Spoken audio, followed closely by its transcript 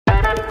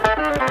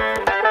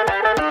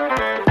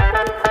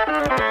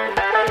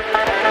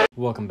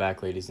Welcome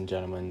back, ladies and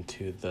gentlemen,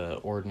 to the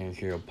Ordinary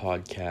Hero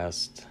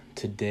podcast.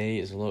 Today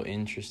is a little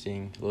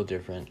interesting, a little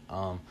different.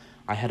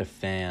 I had a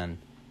fan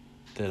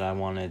that I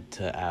wanted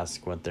to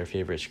ask what their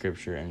favorite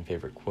scripture and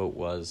favorite quote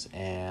was,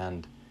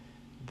 and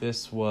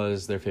this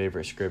was their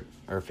favorite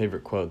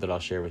quote that I'll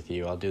share with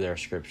you. I'll do their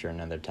scripture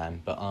another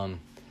time, but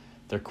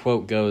their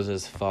quote goes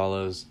as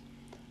follows: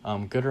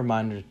 "Good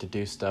reminder to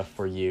do stuff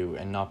for you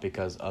and not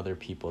because other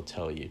people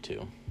tell you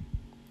to."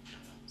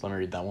 So let me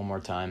read that one more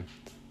time.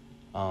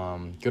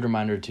 Good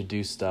reminder to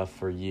do stuff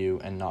for you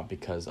and not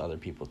because other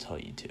people tell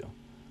you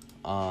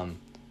to.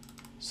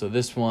 So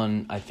this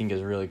one I think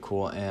is really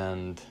cool,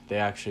 and they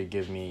actually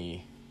give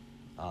me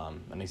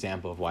an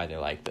example of why they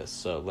like this.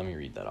 So let me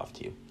read that off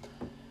to you.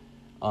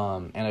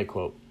 And I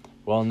quote,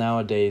 "Well,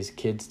 nowadays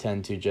kids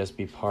tend to just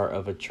be part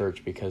of a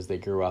church because they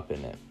grew up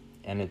in it,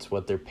 and it's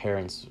what their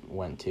parents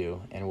went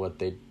to and what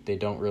they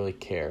don't really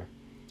care."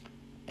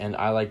 And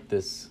I like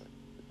this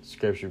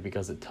scripture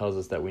because it tells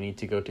us that we need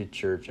to go to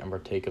church and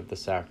partake of the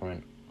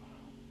sacrament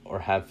or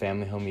have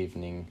family home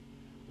evening,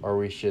 or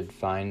we should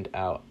find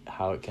out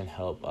how it can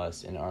help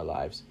us in our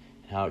lives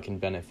and how it can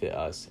benefit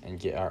us and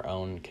get our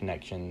own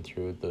connection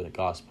through the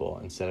gospel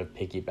instead of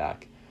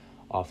piggyback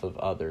off of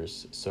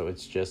others. So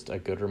it's just a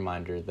good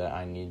reminder that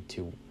I need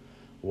to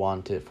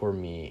want it for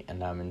me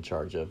and I'm in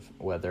charge of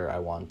whether I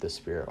want the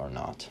Spirit or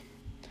not.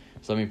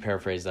 So let me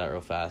paraphrase that real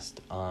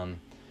fast.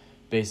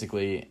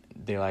 Basically,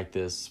 they like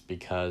this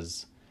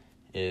because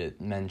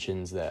it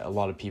mentions that a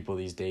lot of people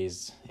these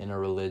days in a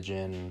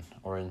religion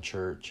or in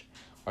church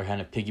are kind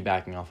of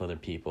piggybacking off other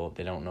people.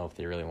 They don't know if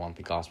they really want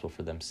the gospel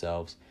for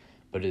themselves,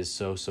 but it is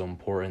so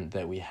important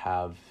that we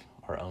have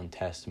our own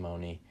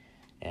testimony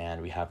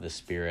and we have the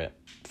Spirit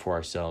for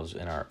ourselves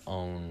in our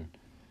own,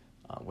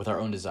 with our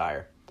own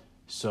desire.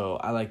 So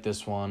I like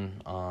this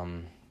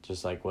one,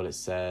 just like what it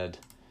said.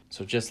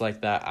 So just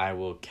like that, I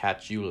will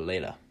catch you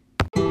later.